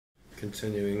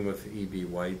Continuing with E.B.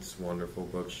 White's wonderful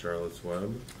book, Charlotte's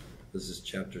Web. This is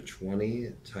chapter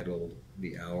 20, titled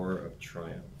The Hour of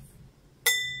Triumph.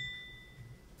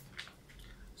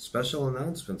 Special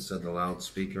announcement, said the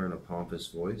loudspeaker in a pompous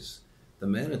voice. The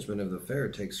management of the fair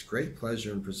takes great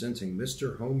pleasure in presenting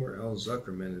Mr. Homer L.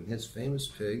 Zuckerman and his famous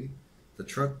pig. The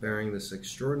truck bearing this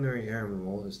extraordinary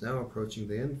animal is now approaching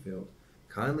the infield.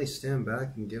 Kindly stand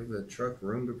back and give the truck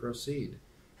room to proceed.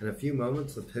 In a few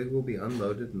moments, the pig will be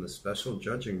unloaded in the special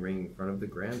judging ring in front of the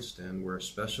grandstand, where a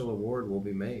special award will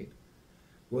be made.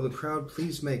 Will the crowd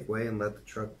please make way and let the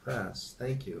truck pass?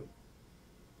 Thank you.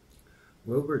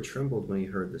 Wilbur trembled when he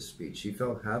heard this speech. He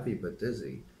felt happy but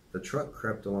dizzy. The truck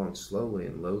crept along slowly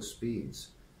in low speeds.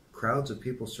 Crowds of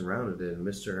people surrounded it, and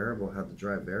Mr. Arable had to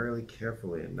drive very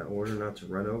carefully in order not to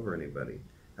run over anybody.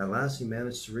 At last he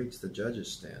managed to reach the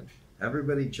judges' stand.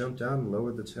 Everybody jumped out and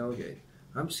lowered the tailgate.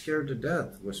 I'm scared to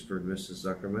death, whispered Mrs.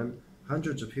 Zuckerman.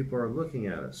 Hundreds of people are looking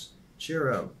at us. Cheer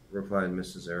up, replied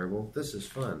Mrs. Arable. This is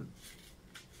fun.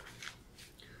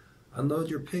 Unload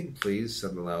your pig, please,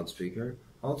 said the loudspeaker.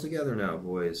 All together now,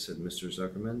 boys, said Mr.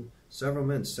 Zuckerman. Several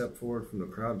men stepped forward from the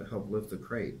crowd to help lift the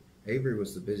crate. Avery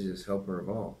was the busiest helper of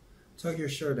all. Tug your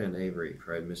shirt in, Avery,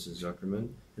 cried Mrs. Zuckerman,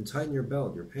 and tighten your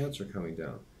belt. Your pants are coming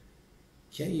down.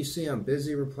 Can't you see I'm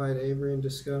busy, replied Avery in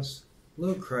disgust.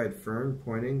 Look, cried Fern,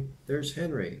 pointing. There's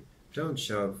Henry. Don't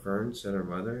shout, Fern, said her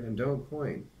mother, and don't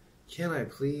point. Can't I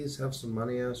please have some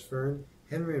money, asked Fern.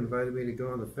 Henry invited me to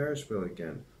go on the Ferris wheel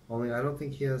again, only I don't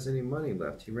think he has any money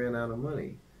left. He ran out of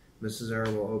money. Mrs.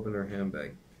 Arable opened her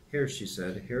handbag. Here, she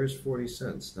said, here's 40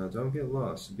 cents. Now don't get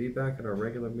lost. Be back at our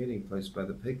regular meeting place by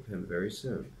the pig pen very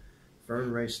soon.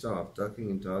 Fern raced off,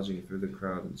 ducking and dodging through the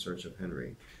crowd in search of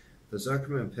Henry. The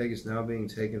Zuckerman pig is now being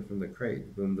taken from the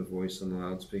crate, boomed the voice on the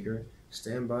loudspeaker.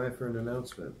 Stand by for an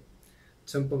announcement.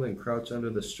 Templeton crouched under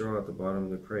the straw at the bottom of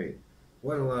the crate.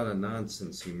 What a lot of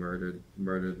nonsense, he murmured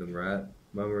the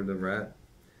rat.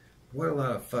 What a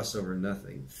lot of fuss over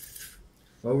nothing.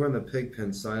 Over in the pig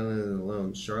pen, silent and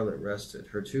alone, Charlotte rested.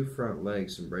 Her two front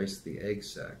legs embraced the egg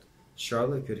sac.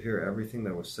 Charlotte could hear everything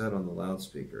that was said on the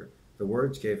loudspeaker. The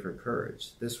words gave her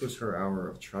courage. This was her hour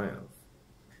of triumph.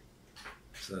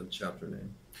 Said chapter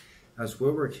name. As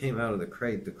Wilbur came out of the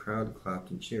crate, the crowd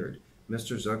clapped and cheered.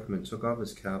 Mr. Zuckerman took off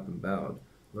his cap and bowed.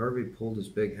 Lurvy pulled his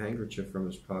big handkerchief from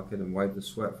his pocket and wiped the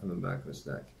sweat from the back of his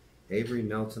neck. Avery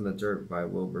knelt in the dirt by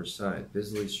Wilbur's side,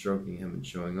 busily stroking him and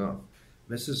showing off.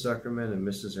 Mrs. Zuckerman and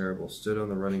Mrs. Arable stood on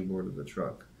the running board of the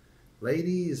truck.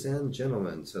 Ladies and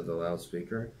gentlemen, said the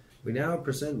loudspeaker, we now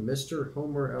present Mr.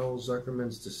 Homer L.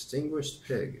 Zuckerman's distinguished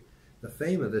pig. The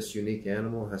fame of this unique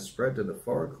animal has spread to the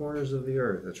far corners of the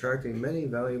earth, attracting many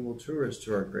valuable tourists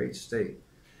to our great state.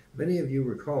 Many of you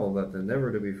recall that the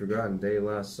never-to-be-forgotten day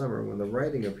last summer when the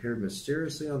writing appeared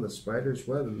mysteriously on the spider's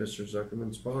web in Mr.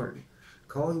 Zuckerman's barn,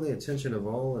 calling the attention of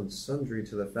all and sundry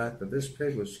to the fact that this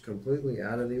pig was completely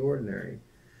out of the ordinary.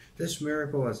 This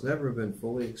miracle has never been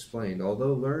fully explained,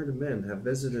 although learned men have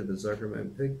visited the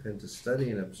Zuckerman pig pen to study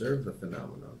and observe the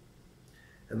phenomenon.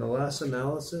 In the last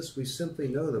analysis, we simply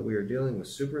know that we are dealing with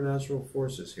supernatural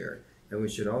forces here, and we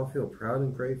should all feel proud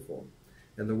and grateful.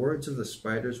 In the words of the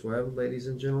spider's web, ladies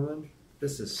and gentlemen,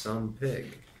 this is some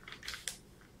pig.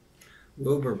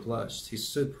 Wilbur blushed. He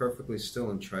stood perfectly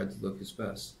still and tried to look his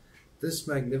best. This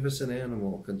magnificent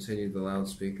animal, continued the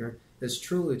loudspeaker, is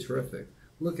truly terrific.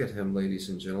 Look at him, ladies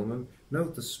and gentlemen.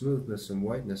 Note the smoothness and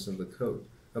whiteness of the coat.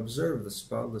 Observe the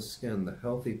spotless skin, the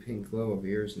healthy pink glow of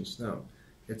ears and snout.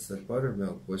 It's the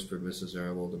buttermilk, whispered Mrs.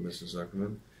 Arable to Mrs.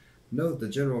 Zuckerman. Note the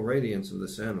general radiance of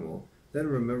this animal. Then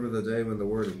remember the day when the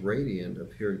word radiant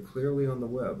appeared clearly on the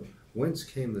web. Whence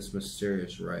came this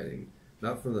mysterious writing?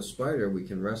 Not from the spider, we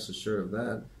can rest assured of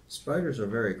that. Spiders are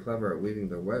very clever at weaving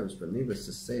their webs, but needless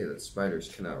to say that spiders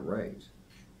cannot write.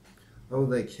 Oh,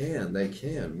 they can,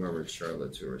 murmured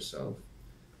Charlotte to herself.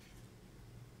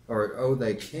 Or, oh,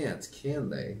 they can't, can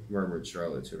they? Murmured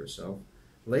Charlotte to herself.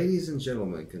 Ladies and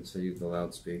gentlemen, continued the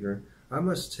loudspeaker, I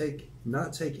must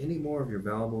not take any more of your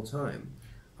valuable time.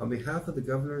 On behalf of the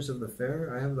governors of the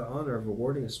fair, I have the honor of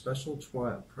awarding a special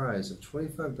prize of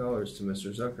 $25 to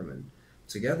Mr. Zuckerman,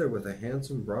 together with a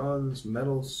handsome bronze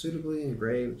medal suitably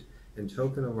engraved in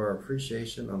token of our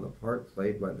appreciation on the part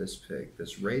played by this pig,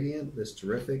 this radiant, this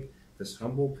terrific, this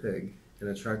humble pig, in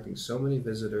attracting so many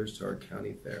visitors to our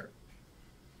county fair.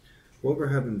 Wilbur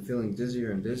had been feeling dizzier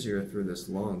and dizzier through this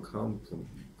long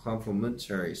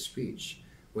complimentary speech.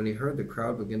 When he heard the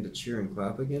crowd begin to cheer and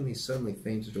clap again, he suddenly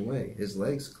fainted away. His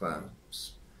legs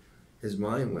collapsed. His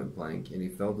mind went blank, and he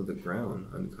fell to the ground,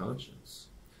 unconscious.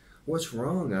 What's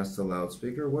wrong? Asked the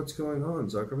loudspeaker. What's going on,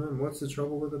 Zuckerman? What's the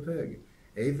trouble with the pig?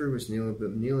 Avery was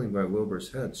kneeling by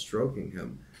Wilbur's head, stroking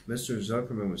him. Mr.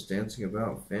 Zuckerman was dancing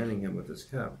about, fanning him with his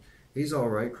cap. "He's all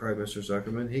right," cried Mr.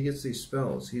 Zuckerman. "He gets these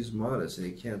spells. He's modest, and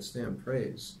he can't stand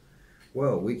praise."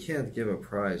 "Well, we can't give a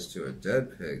prize to a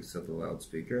dead pig," said the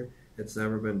loudspeaker. "It's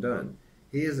never been done."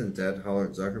 "He isn't dead,"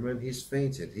 hollered Zuckerman. "He's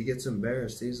fainted. He gets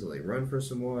embarrassed easily. Run for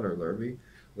some water, Lurvy."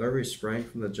 Lurvy sprang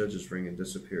from the judge's ring and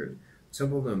disappeared.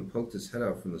 Templeton poked his head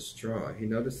out from the straw. He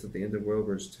noticed that the end of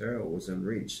Wilbur's tail was in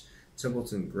reach.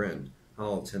 Templeton grinned.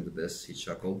 "I'll attend to this," he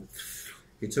chuckled.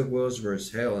 He took Wilbur's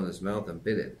tail in his mouth and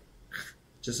bit it,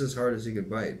 just as hard as he could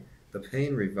bite. The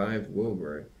pain revived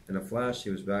Wilbur. In a flash, he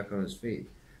was back on his feet.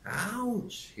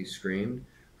 "Ouch!" he screamed.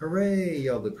 "Hooray!"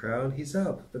 yelled the crowd. "He's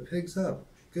up! The pig's up!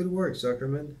 Good work,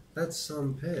 Zuckerman! That's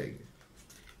some pig!"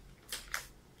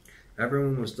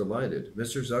 Everyone was delighted.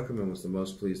 Mr. Zuckerman was the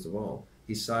most pleased of all.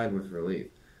 He sighed with relief.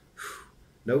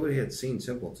 Nobody had seen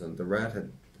Templeton. The rat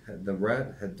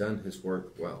had done his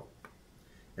work well.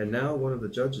 And now one of the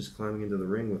judges climbing into the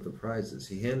ring with the prizes.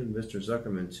 He handed Mr.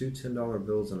 Zuckerman 2 $10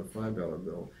 bills and a $5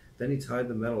 bill. Then he tied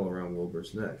the medal around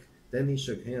Wilbur's neck. Then he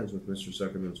shook hands with Mr.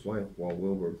 Zuckerman's wife while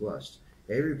Wilbur blushed.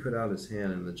 Avery put out his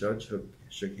hand, and the judge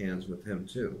shook hands with him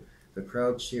too. The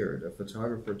crowd cheered. A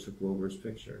photographer took Wilbur's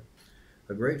picture.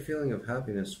 A great feeling of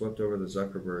happiness swept over the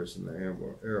Zuckerbergs and the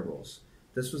Arables.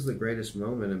 This was the greatest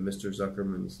moment in Mr.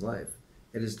 Zuckerman's life.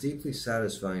 It is deeply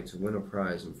satisfying to win a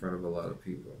prize in front of a lot of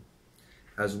people.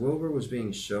 As Wilbur was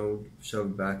being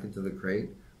shoved back into the crate,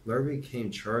 Lurvy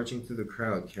came charging through the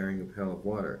crowd carrying a pail of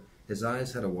water. His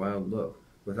eyes had a wild look.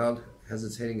 Without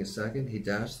hesitating a second, he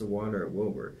dashed the water at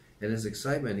Wilbur. In his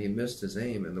excitement, he missed his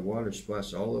aim, and the water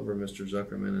splashed all over Mr.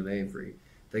 Zuckerman and Avery.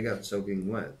 They got soaking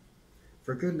wet.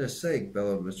 "For goodness sake,"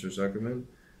 bellowed Mr. Zuckerman.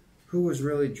 "Who was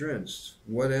really drenched?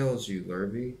 What ails you,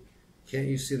 Lurvy? Can't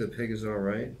you see the pig is all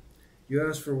right?" "You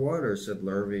asked for water," said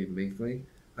Lurvy meekly.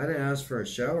 "I didn't ask for a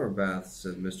shower bath,"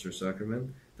 said Mr. Zuckerman.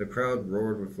 The crowd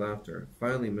roared with laughter.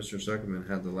 Finally, Mr. Zuckerman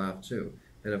had to laugh too.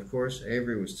 And of course,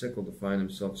 Avery was tickled to find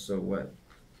himself so wet.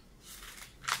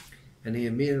 And he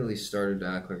immediately started to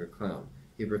act like a clown.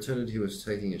 He pretended he was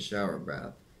taking a shower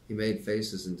bath. He made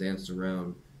faces and danced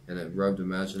around, and had rubbed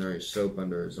imaginary soap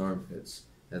under his armpits,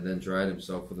 and then dried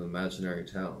himself with an imaginary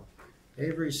towel.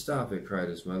 "Avery, stop it," cried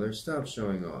his mother. "Stop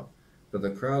showing off." But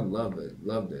the crowd loved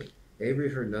it. Avery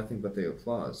heard nothing but the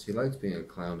applause. He liked being a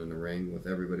clown in a ring with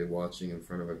everybody watching in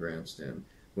front of a grandstand.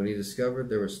 When he discovered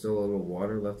there was still a little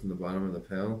water left in the bottom of the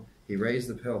pail, he raised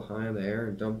the pail high in the air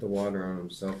and dumped the water on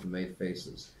himself and made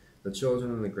faces. The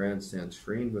children in the grandstand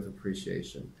screamed with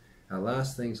appreciation. At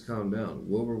last things calmed down.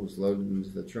 Wilbur was loaded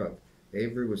into the truck.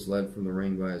 Avery was led from the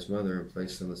ring by his mother and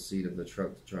placed on the seat of the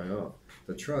truck to dry off.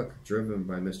 The truck, driven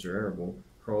by Mr. Arable,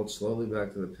 crawled slowly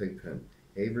back to the pig pen.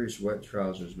 Avery's wet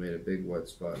trousers made a big wet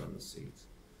spot on the seat.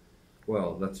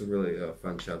 Well, that's a really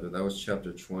fun chapter. That was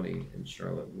chapter 20 in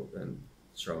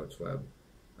Charlotte's Web,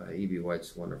 E.B.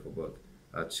 White's wonderful book.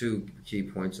 2 key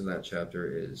points in that chapter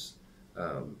is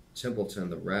Templeton,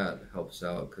 the rat, helps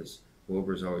out because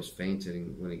Wilbur's always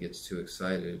fainting when he gets too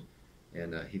excited,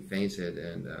 and he fainted,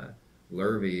 and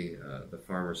Lurvy, the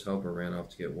farmer's helper, ran off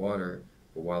to get water,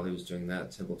 but while he was doing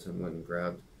that, Templeton went and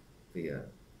grabbed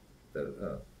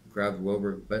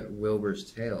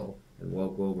Wilbur's tail and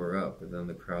woke Wilbur up, and then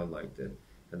the crowd liked it.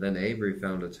 And then Avery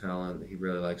found a talent. He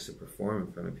really likes to perform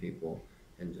in front of people,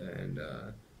 and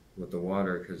with the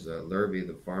water, because Lurvy,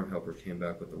 the farm helper, came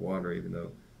back with the water, even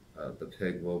though the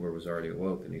pig, Wilbur, was already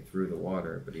awoke, and he threw the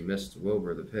water, but he missed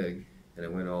Wilbur, the pig, and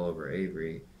it went all over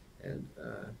Avery, and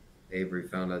Avery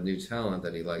found a new talent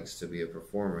that he likes to be a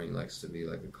performer. He likes to be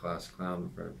like a class clown in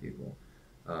front of people.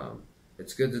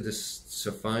 It's good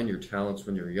to find your talents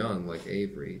when you're young, like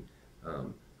Avery.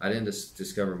 I didn't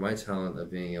discover my talent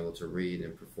of being able to read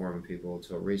and perform in people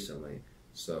until recently.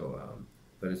 So,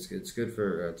 but it's good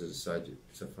for to decide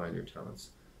to find your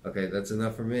talents. Okay, that's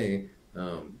enough for me.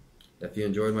 If you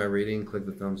enjoyed my reading, click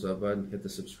the thumbs up button, hit the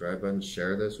subscribe button,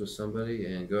 share this with somebody,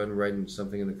 and go ahead and write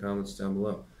something in the comments down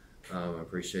below. I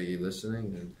appreciate you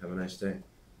listening, and have a nice day.